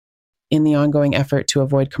In the ongoing effort to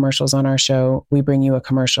avoid commercials on our show, we bring you a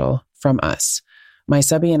commercial from us. My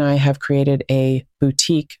subby and I have created a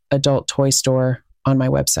boutique adult toy store on my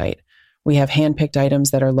website. We have handpicked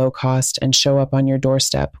items that are low cost and show up on your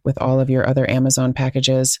doorstep with all of your other Amazon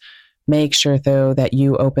packages. Make sure, though, that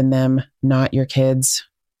you open them, not your kids.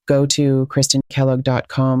 Go to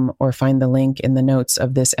KristenKellogg.com or find the link in the notes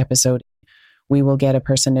of this episode. We will get a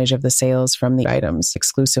percentage of the sales from the items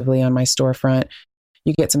exclusively on my storefront.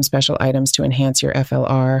 You get some special items to enhance your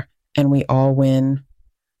FLR, and we all win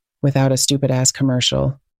without a stupid-ass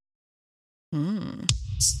commercial.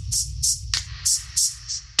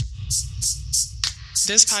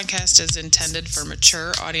 This podcast is intended for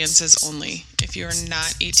mature audiences only. If you are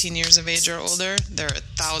not 18 years of age or older, there are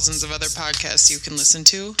thousands of other podcasts you can listen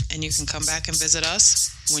to, and you can come back and visit us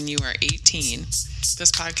when you are 18.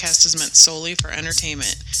 This podcast is meant solely for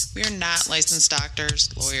entertainment. We are not licensed doctors,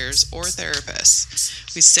 lawyers, or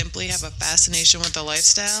therapists. We simply have a fascination with the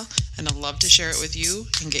lifestyle and a love to share it with you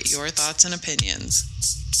and get your thoughts and opinions.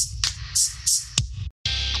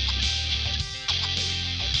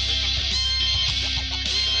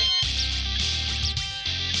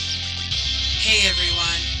 Hey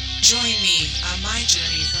everyone, join me on my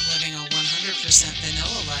journey from living a 100%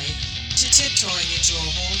 vanilla life to tiptoeing into a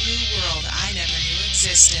whole new world I never knew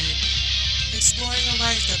existed. Exploring a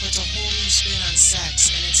life that puts a whole new spin on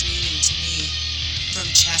sex and its meaning to me. From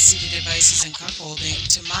chastity devices and cuckolding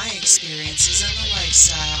to my experiences and the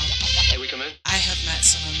lifestyle. Hey, we come in? I have met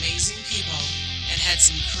some amazing people and had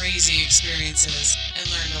some crazy experiences and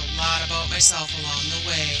learned a lot about myself along the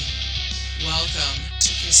way. Welcome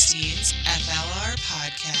to Christine's FLR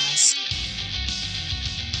Podcast.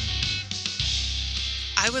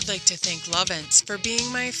 I would like to thank Lovense for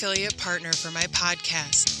being my affiliate partner for my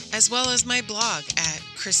podcast, as well as my blog at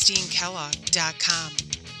KristineKellogg.com.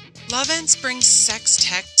 Lovense brings sex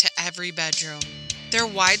tech to every bedroom. Their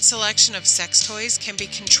wide selection of sex toys can be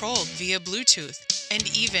controlled via Bluetooth and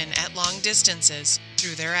even at long distances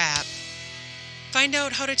through their app. Find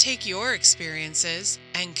out how to take your experiences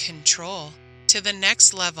and control to the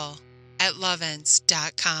next level at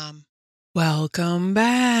Lovense.com. Welcome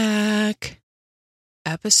back.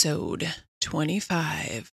 Episode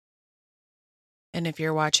 25. And if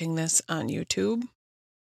you're watching this on YouTube,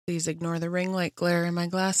 please ignore the ring light glare in my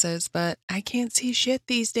glasses, but I can't see shit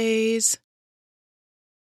these days.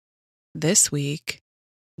 This week,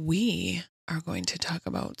 we are going to talk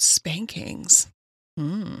about spankings.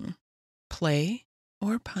 Play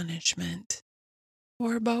or punishment,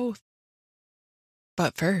 or both.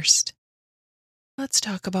 But first, let's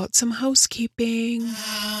talk about some housekeeping.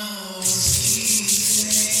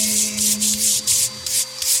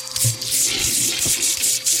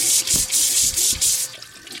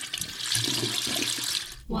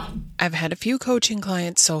 I've had a few coaching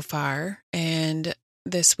clients so far, and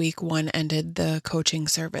this week one ended the coaching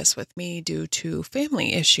service with me due to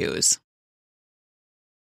family issues.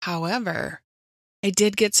 However, I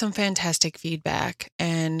did get some fantastic feedback,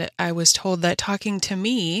 and I was told that talking to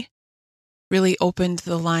me really opened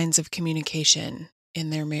the lines of communication in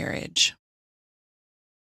their marriage.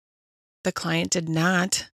 The client did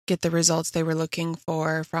not get the results they were looking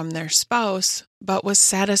for from their spouse, but was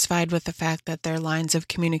satisfied with the fact that their lines of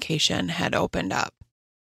communication had opened up.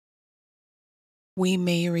 We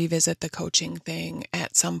may revisit the coaching thing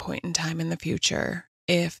at some point in time in the future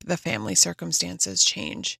if the family circumstances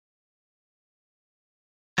change.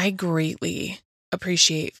 I greatly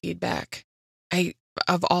appreciate feedback.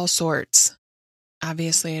 Of all sorts.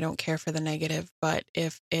 Obviously, I don't care for the negative, but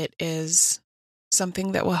if it is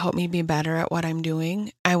something that will help me be better at what I'm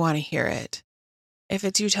doing, I want to hear it. If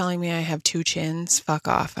it's you telling me I have two chins, fuck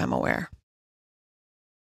off, I'm aware.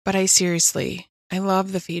 But I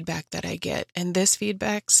love the feedback that I get, and this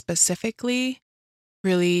feedback specifically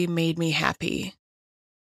really made me happy.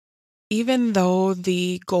 Even though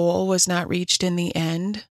the goal was not reached in the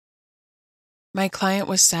end, my client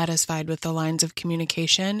was satisfied with the lines of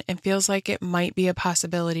communication and feels like it might be a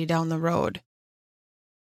possibility down the road.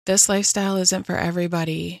 This lifestyle isn't for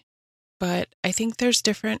everybody, but I think there's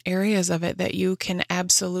different areas of it that you can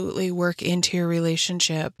absolutely work into your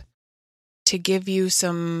relationship to give you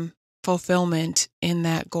some fulfillment in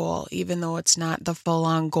that goal, even though it's not the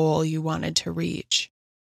full-on goal you wanted to reach.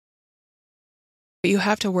 But you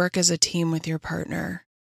have to work as a team with your partner.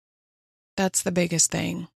 That's the biggest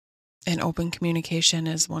thing. And open communication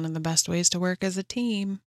is one of the best ways to work as a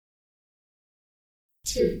team.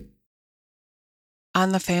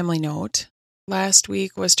 On the family note, last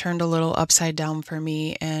week was turned a little upside down for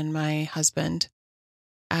me and my husband.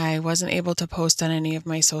 I wasn't able to post on any of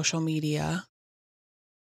my social media.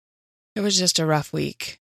 It was just a rough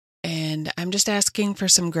week. And I'm just asking for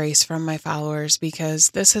some grace from my followers because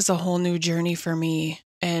this is a whole new journey for me.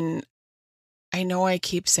 And I know I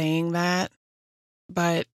keep saying that,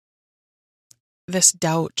 but this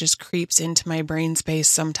doubt just creeps into my brain space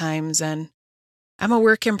sometimes, and I'm a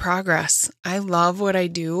work in progress. I love what I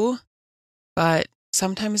do, but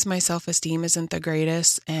sometimes my self-esteem isn't the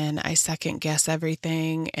greatest, and I second guess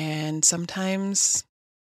everything, and sometimes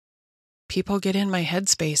people get in my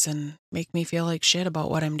headspace and make me feel like shit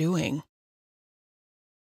about what I'm doing.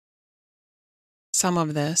 Some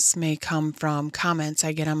of this may come from comments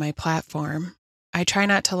I get on my platform. I try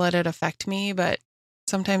not to let it affect me, but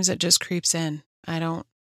sometimes it just creeps in.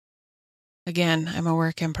 Again, I'm a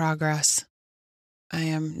work in progress. I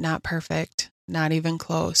am not perfect, not even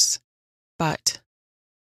close, but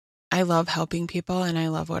I love helping people and I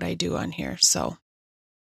love what I do on here. So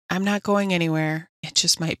I'm not going anywhere. It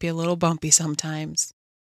just might be a little bumpy sometimes.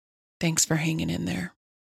 Thanks for hanging in there.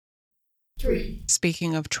 3.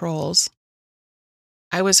 Speaking of trolls,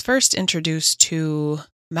 I was first introduced to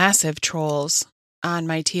massive trolls on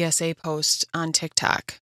my TSA post on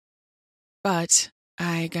TikTok, but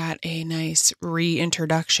I got a nice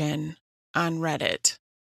reintroduction on Reddit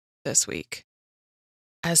this week.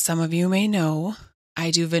 As some of you may know,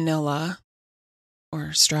 I do vanilla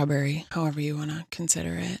or strawberry, however you want to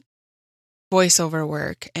consider it, voiceover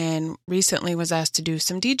work, and recently was asked to do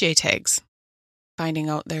some DJ tags. Finding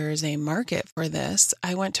out there is a market for this,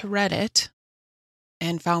 I went to Reddit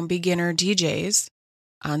and found beginner DJs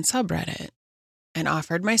on subreddit and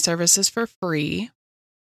offered my services for free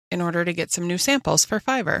in order to get some new samples for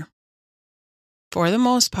Fiverr. For the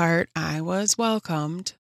most part, I was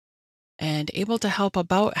welcomed and able to help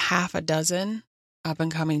about half a dozen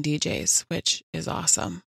up-and-coming DJs, which is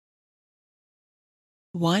awesome.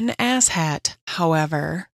 One asshat,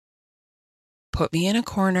 however, put me in a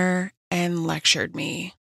corner and lectured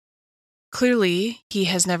me. Clearly, he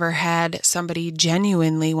has never had somebody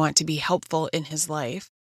genuinely want to be helpful in his life,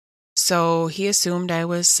 so he assumed I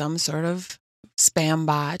was some sort of spam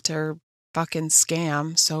bot or fucking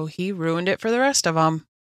scam, so he ruined it for the rest of them.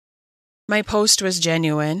 My post was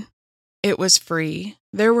genuine. It was free.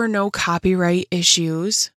 There were no copyright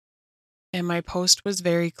issues, and my post was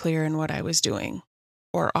very clear in what I was doing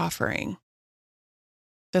or offering.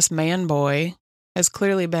 This man boy has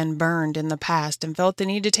clearly been burned in the past and felt the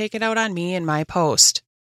need to take it out on me in my post.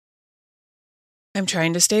 I'm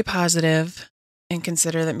trying to stay positive and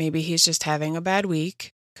consider that maybe he's just having a bad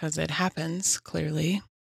week, because it happens, clearly.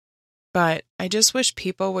 But I just wish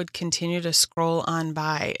people would continue to scroll on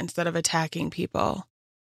by instead of attacking people.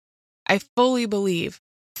 I fully believe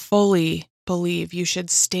you should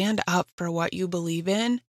stand up for what you believe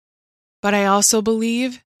in, but I also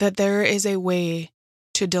believe that there is a way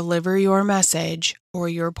to deliver your message or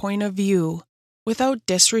your point of view without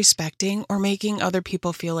disrespecting or making other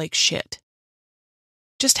people feel like shit.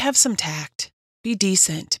 Just have some tact. Be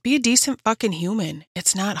decent. Be a decent fucking human.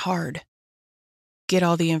 It's not hard. Get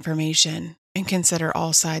all the information and consider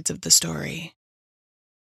all sides of the story.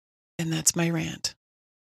 And that's my rant.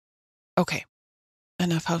 Okay,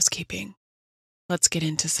 enough housekeeping. Let's get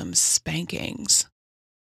into some spankings.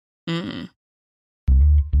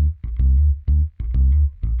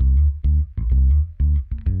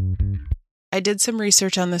 I did some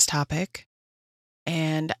research on this topic,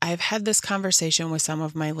 and I've had this conversation with some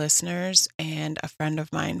of my listeners and a friend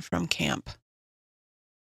of mine from camp.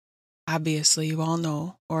 Obviously, you all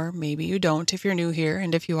know, or maybe you don't if you're new here,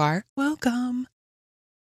 and if you are, welcome.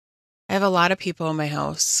 I have a lot of people in my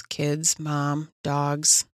house, kids, mom,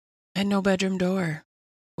 dogs, and no bedroom door,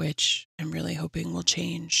 which I'm really hoping will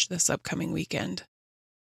change this upcoming weekend.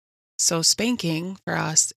 So spanking for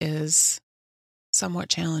us is somewhat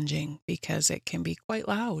challenging because it can be quite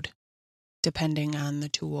loud, depending on the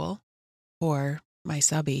tool, or my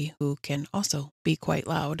subby, who can also be quite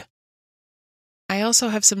loud. I also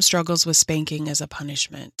have some struggles with spanking as a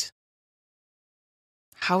punishment.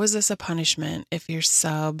 How is this a punishment if your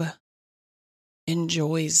sub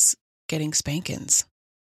enjoys getting spankings?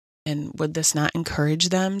 And would this not encourage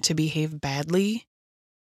them to behave badly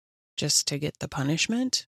just to get the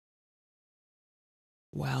punishment?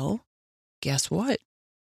 Well, guess what?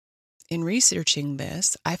 In researching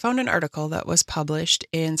this, I found an article that was published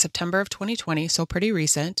in September of 2020, so pretty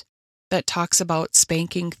recent, that talks about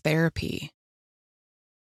spanking therapy.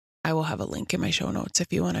 I will have a link in my show notes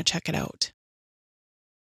if you want to check it out.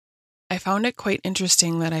 I found it quite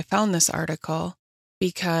interesting that I found this article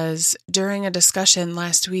because during a discussion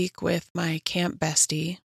last week with my camp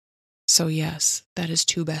bestie, so yes, that is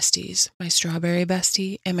 2 besties, my strawberry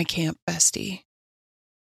bestie and my camp bestie.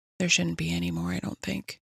 There shouldn't be any more, I don't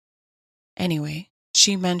think. Anyway,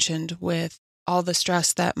 she mentioned with all the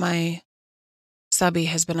stress that my subby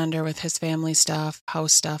has been under with his family stuff,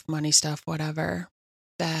 house stuff, money stuff, whatever,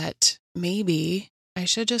 that maybe I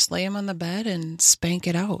should just lay him on the bed and spank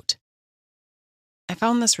it out. I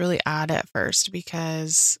found this really odd at first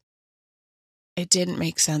because it didn't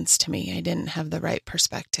make sense to me. I didn't have the right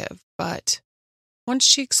perspective. But once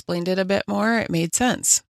she explained it a bit more, it made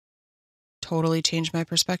sense. Totally changed my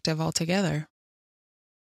perspective altogether.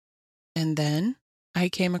 And then I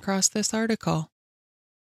came across this article,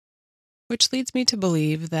 which leads me to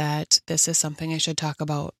believe that this is something I should talk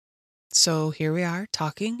about. So here we are,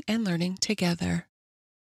 talking and learning together.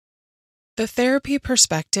 The therapy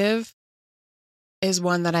perspective is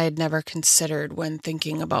one that I had never considered when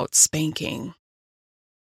thinking about spanking.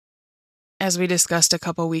 As we discussed a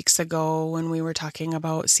couple weeks ago when we were talking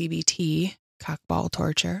about CBT, cockball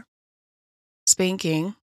torture,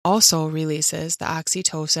 spanking also releases the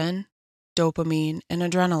oxytocin, dopamine, and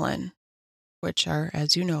adrenaline, which are,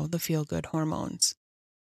 as you know, the feel-good hormones.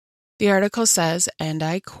 The article says, and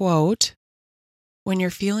I quote, "When you're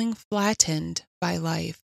feeling flattened by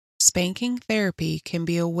life, spanking therapy can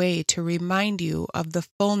be a way to remind you of the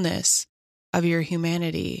fullness of your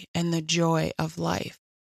humanity and the joy of life.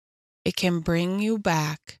 It can bring you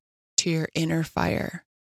back to your inner fire."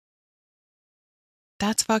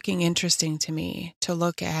 That's fucking interesting to me, to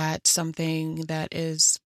look at something that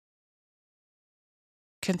is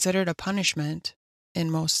considered a punishment in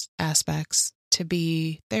most aspects to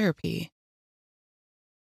be therapy.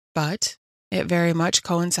 But it very much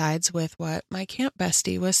coincides with what my camp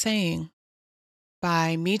bestie was saying.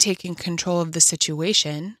 By me taking control of the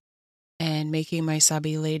situation and making my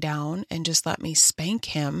subby lay down and just let me spank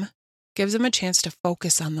him, gives him a chance to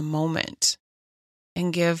focus on the moment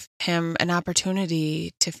and give him an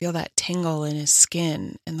opportunity to feel that tingle in his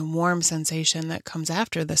skin and the warm sensation that comes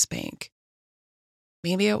after the spank.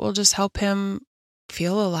 Maybe it will just help him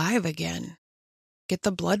feel alive again, get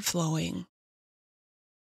the blood flowing.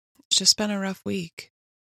 It's just been a rough week.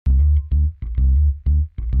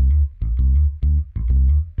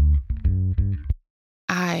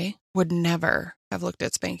 I would never have looked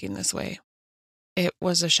at spanking this way. It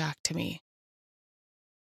was a shock to me.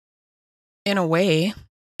 In a way,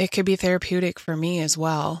 it could be therapeutic for me as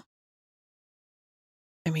well.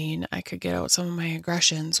 I mean, I could get out some of my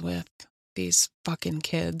aggressions with these fucking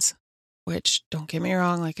kids, which, don't get me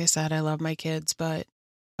wrong, like I said, I love my kids, but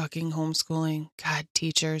fucking homeschooling, God,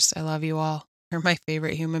 teachers, I love you all. You're my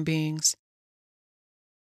favorite human beings.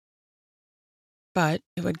 But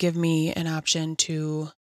it would give me an option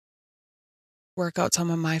to work out some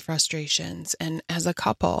of my frustrations. And as a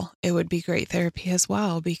couple, it would be great therapy as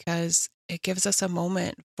well, because it gives us a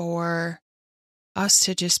moment for us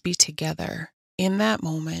to just be together in that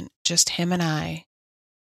moment, just him and I,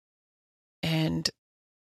 and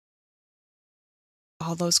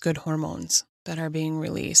all those good hormones that are being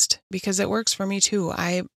released, because it works for me too.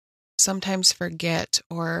 I sometimes forget,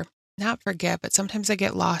 or not forget, but sometimes I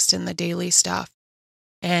get lost in the daily stuff,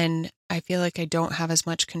 and I feel like I don't have as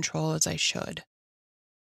much control as I should.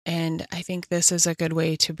 And I think this is a good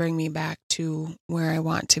way to bring me back to where I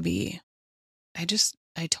want to be.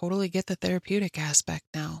 I totally get the therapeutic aspect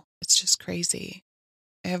now. It's just crazy.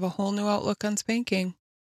 I have a whole new outlook on spanking.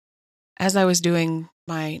 As I was doing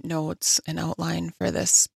my notes and outline for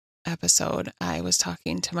this episode, I was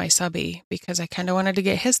talking to my subby because I kind of wanted to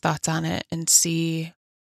get his thoughts on it and see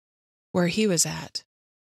where he was at.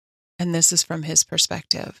 And this is from his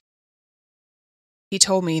perspective. He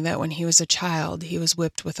told me that when he was a child, he was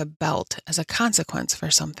whipped with a belt as a consequence for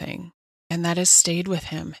something, and that has stayed with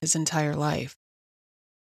him his entire life.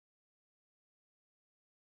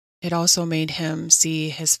 It also made him see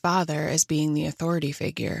his father as being the authority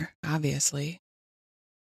figure, obviously.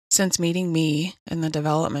 Since meeting me and the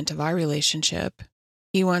development of our relationship,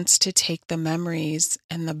 he wants to take the memories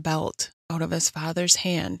and the belt out of his father's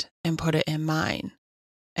hand and put it in mine,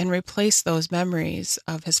 and replace those memories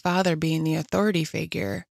of his father being the authority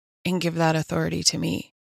figure and give that authority to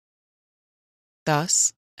me.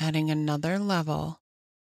 Thus, adding another level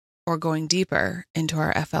or going deeper into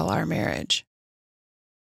our FLR marriage.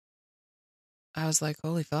 I was like,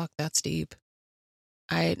 holy fuck, that's deep.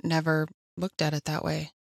 I never looked at it that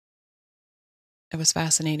way. It was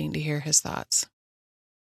fascinating to hear his thoughts.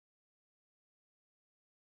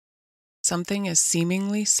 Something as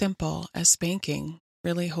seemingly simple as spanking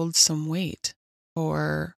really holds some weight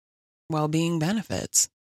for well-being benefits.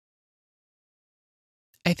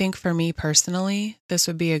 I think for me personally, this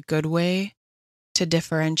would be a good way to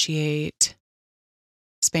differentiate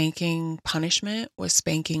spanking punishment with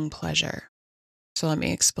spanking pleasure. So let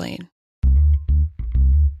me explain.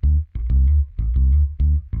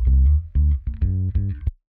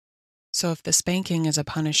 So if the spanking is a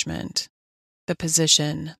punishment, the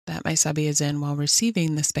position that my subby is in while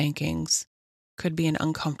receiving the spankings could be an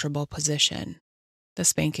uncomfortable position. The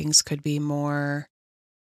spankings could be more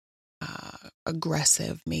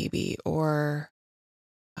aggressive, maybe, or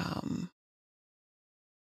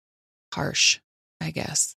harsh, I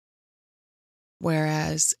guess.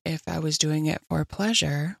 Whereas if I was doing it for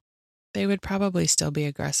pleasure, they would probably still be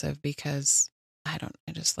aggressive because I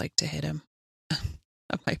just like to hit him.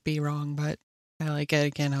 That might be wrong, but I like it. I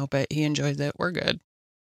can't help it. He enjoys it. We're good.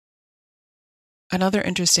 Another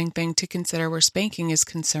interesting thing to consider where spanking is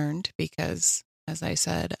concerned, because as I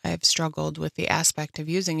said, I've struggled with the aspect of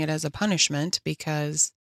using it as a punishment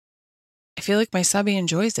because I feel like my subby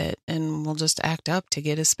enjoys it and will just act up to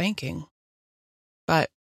get his spanking. But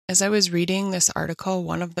as I was reading this article,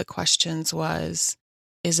 one of the questions was,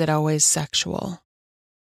 is it always sexual?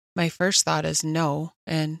 My first thought is no,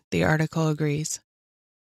 and the article agrees.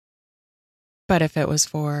 But if it was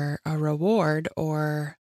for a reward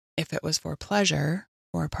or if it was for pleasure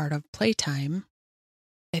or part of playtime,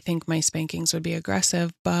 I think my spankings would be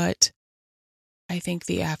aggressive, but I think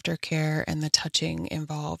the aftercare and the touching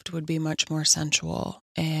involved would be much more sensual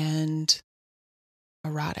and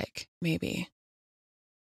erotic, maybe.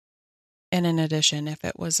 And in addition, if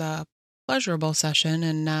it was a pleasurable session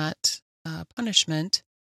and not punishment,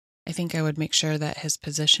 I think I would make sure that his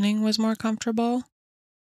positioning was more comfortable.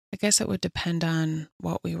 I guess it would depend on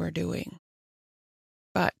what we were doing.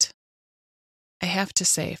 But I have to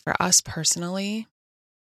say, for us personally,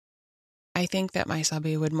 I think that my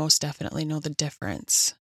subby would most definitely know the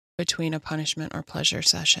difference between a punishment or pleasure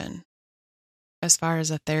session. As far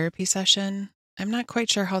as a therapy session, I'm not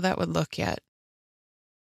quite sure how that would look yet.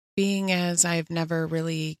 Being as I've never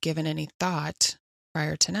really given any thought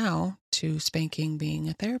prior to now to spanking being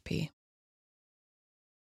a therapy.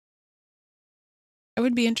 I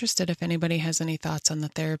would be interested if anybody has any thoughts on the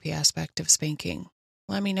therapy aspect of spanking.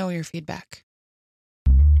 Let me know your feedback.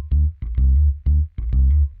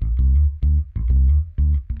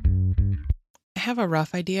 I have a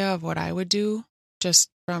rough idea of what I would do just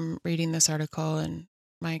from reading this article and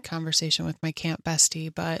my conversation with my camp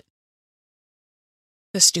bestie, but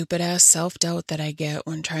the stupid-ass self-doubt that I get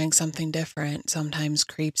when trying something different sometimes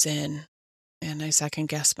creeps in, and I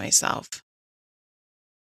second-guess myself.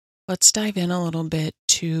 Let's dive in a little bit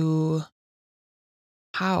to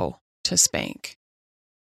how to spank,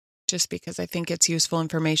 just because I think it's useful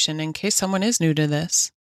information in case someone is new to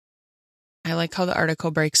this. I like how the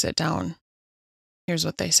article breaks it down. Here's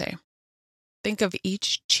what they say. Think of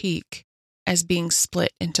each cheek as being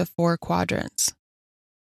split into 4 quadrants.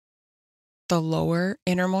 The lower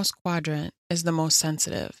innermost quadrant is the most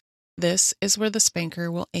sensitive. This is where the spanker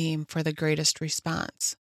will aim for the greatest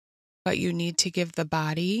response. But you need to give the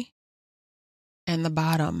body and the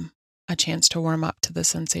bottom a chance to warm up to the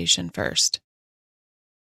sensation first.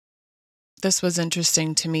 This was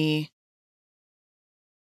interesting to me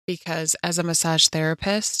because as a massage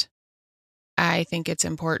therapist, I think it's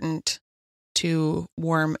important to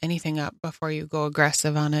warm anything up before you go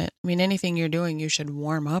aggressive on it. I mean, anything you're doing, you should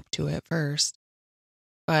warm up to it first.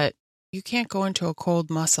 But you can't go into a cold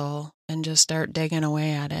muscle and just start digging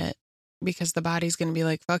away at it because the body's going to be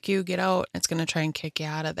like, fuck you, get out. It's going to try and kick you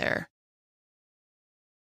out of there.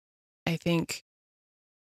 I think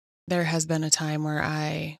there has been a time where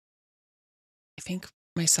I think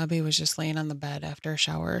my subby was just laying on the bed after a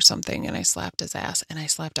shower or something, and I slapped his ass, and I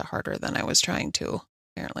slapped it harder than I was trying to.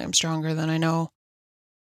 Apparently I'm stronger than I know.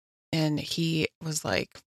 And he was like,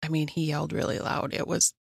 he yelled really loud. It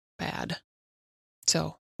was bad.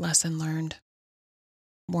 So, lesson learned.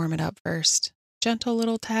 Warm it up first. Gentle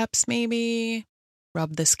little taps, maybe.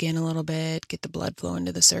 Rub the skin a little bit. Get the blood flowing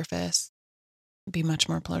to the surface. It'd be much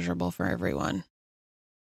more pleasurable for everyone.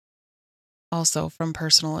 Also, from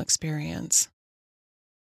personal experience,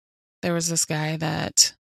 there was this guy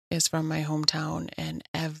that is from my hometown, and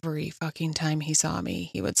every fucking time he saw me,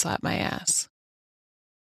 he would slap my ass.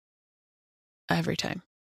 Every time.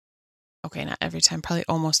 Okay, not every time, probably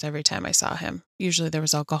almost every time I saw him. Usually there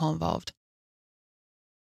was alcohol involved.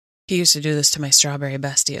 He used to do this to my strawberry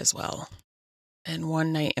bestie as well. And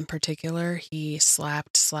one night in particular, he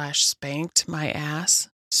slapped/spanked my ass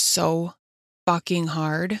so fucking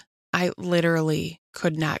hard. I literally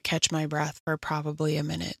could not catch my breath for probably a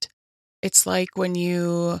minute. It's like when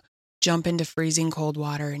you jump into freezing cold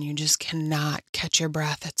water and you just cannot catch your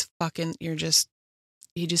breath. It's fucking, you just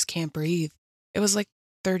can't breathe. It was like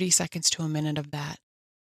 30 seconds to a minute of that.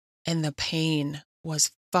 And the pain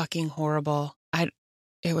was fucking horrible.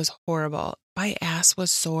 It was horrible. My ass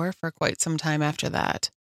was sore for quite some time after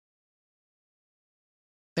that.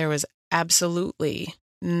 There was absolutely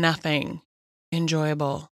nothing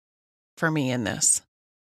enjoyable for me in this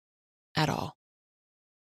at all.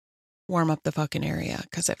 Warm up the fucking area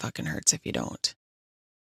because it fucking hurts if you don't.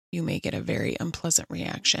 You may get a very unpleasant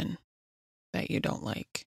reaction that you don't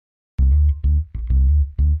like.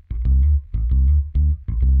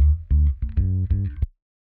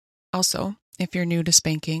 Also, if you're new to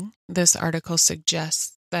spanking, this article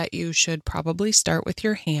suggests that you should probably start with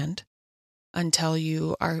your hand until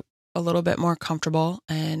you are a little bit more comfortable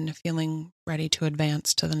and feeling ready to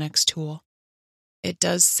advance to the next tool. It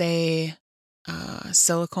does say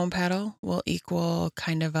silicone paddle will equal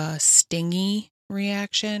kind of a stingy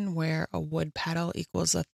reaction where a wood paddle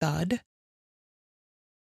equals a thud.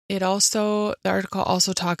 The article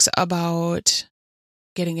also talks about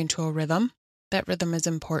getting into a rhythm. That rhythm is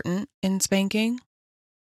important in spanking.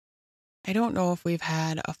 I don't know if we've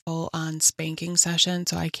had a full-on spanking session,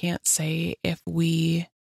 so I can't say if we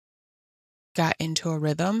got into a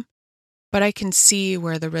rhythm, but I can see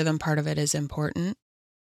where the rhythm part of it is important.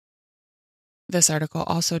 This article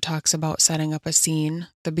also talks about setting up a scene.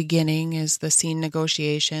 The beginning is the scene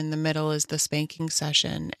negotiation, the middle is the spanking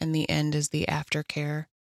session, and the end is the aftercare.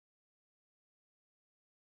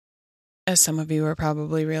 As some of you are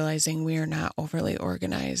probably realizing, we are not overly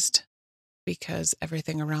organized because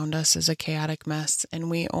everything around us is a chaotic mess, and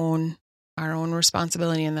we own our own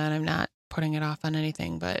responsibility in that. I'm not putting it off on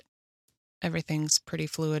anything, but everything's pretty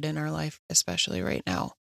fluid in our life, especially right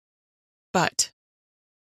now. But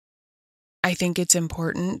I think it's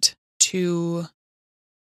important to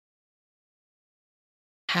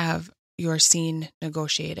have your scene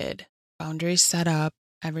negotiated, boundaries set up,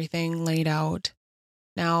 everything laid out.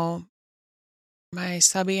 Now, my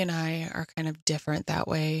subby and I are kind of different that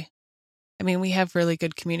way. I mean, we have really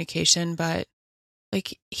good communication, but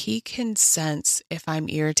like he can sense if I'm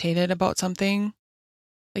irritated about something.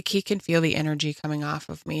 Like he can feel the energy coming off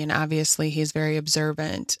of me. And obviously he's very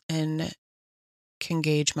observant and can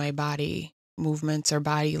gauge my body movements or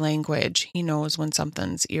body language. He knows when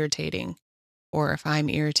something's irritating or if I'm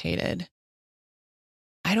irritated.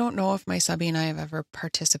 I don't know if my subby and I have ever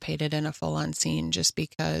participated in a full-on scene just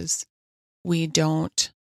because we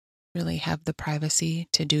don't really have the privacy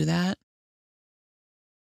to do that.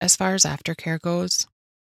 As far as aftercare goes,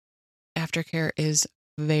 aftercare is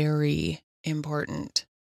very important.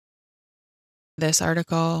 This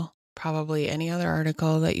article, probably any other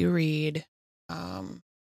article that you read,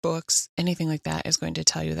 books, anything like that is going to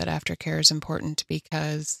tell you that aftercare is important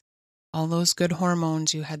because all those good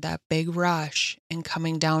hormones, you had that big rush and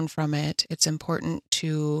coming down from it, it's important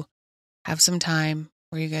to have some time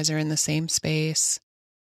where you guys are in the same space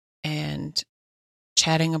and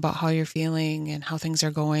chatting about how you're feeling and how things are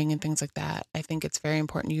going and things like that. I think it's very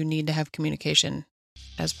important. You need to have communication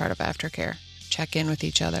as part of aftercare. Check in with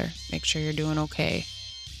each other. Make sure you're doing okay.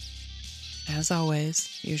 As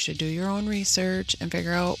always, you should do your own research and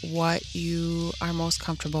figure out what you are most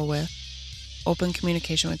comfortable with. Open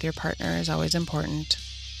communication with your partner is always important.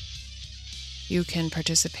 You can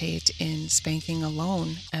participate in spanking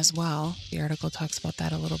alone as well. The article talks about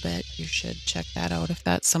that a little bit. You should check that out if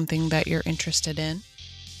that's something that you're interested in.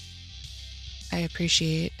 I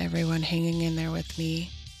appreciate everyone hanging in there with me.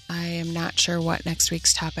 I am not sure what next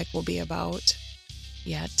week's topic will be about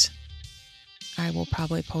yet. I will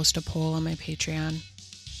probably post a poll on my Patreon.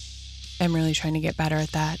 I'm really trying to get better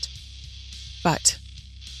at that. But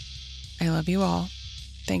I love you all.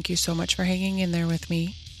 Thank you so much for hanging in there with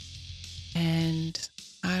me. And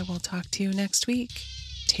I will talk to you next week.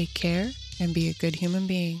 Take care and be a good human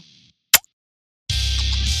being.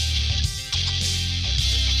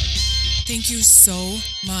 Thank you so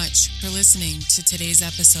much for listening to today's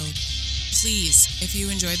episode. Please, if you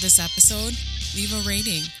enjoyed this episode, leave a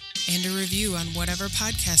rating and a review on whatever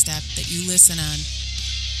podcast app that you listen on.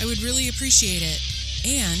 I would really appreciate it.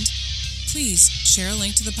 And please share a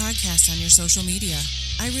link to the podcast on your social media.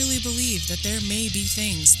 I really believe that there may be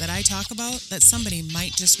things that I talk about that somebody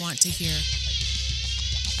might just want to hear.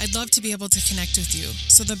 I'd love to be able to connect with you,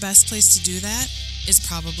 so the best place to do that is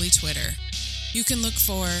probably Twitter. You can look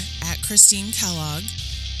for @Christine Kellogg,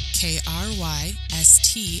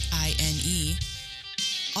 KRYSTINE.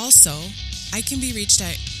 Also, I can be reached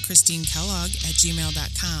at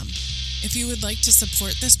christinekellogg@gmail.com. If you would like to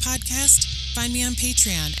support this podcast, find me on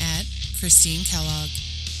Patreon at Christine Kellogg.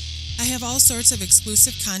 I have all sorts of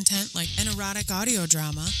exclusive content like an erotic audio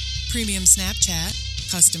drama, premium Snapchat,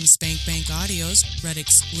 custom Spank Bank audios read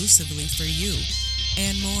exclusively for you,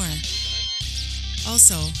 and more.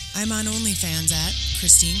 Also, I'm on OnlyFans at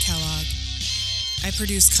Christine Kellogg. I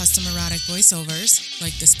produce custom erotic voiceovers,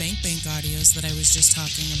 like the Spank Bank audios that I was just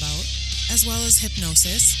talking about, as well as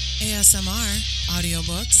hypnosis, ASMR,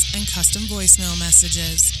 audiobooks, and custom voicemail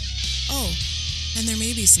messages. Oh, and there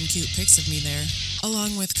may be some cute pics of me there,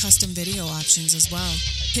 along with custom video options as well.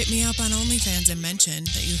 Hit me up on OnlyFans and mention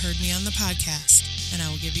that you heard me on the podcast, and I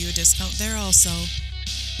will give you a discount there also.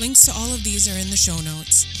 Links to all of these are in the show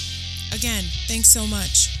notes. Again, thanks so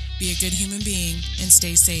much. Be a good human being and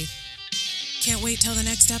stay safe. Can't wait till the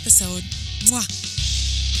next episode. Mwah!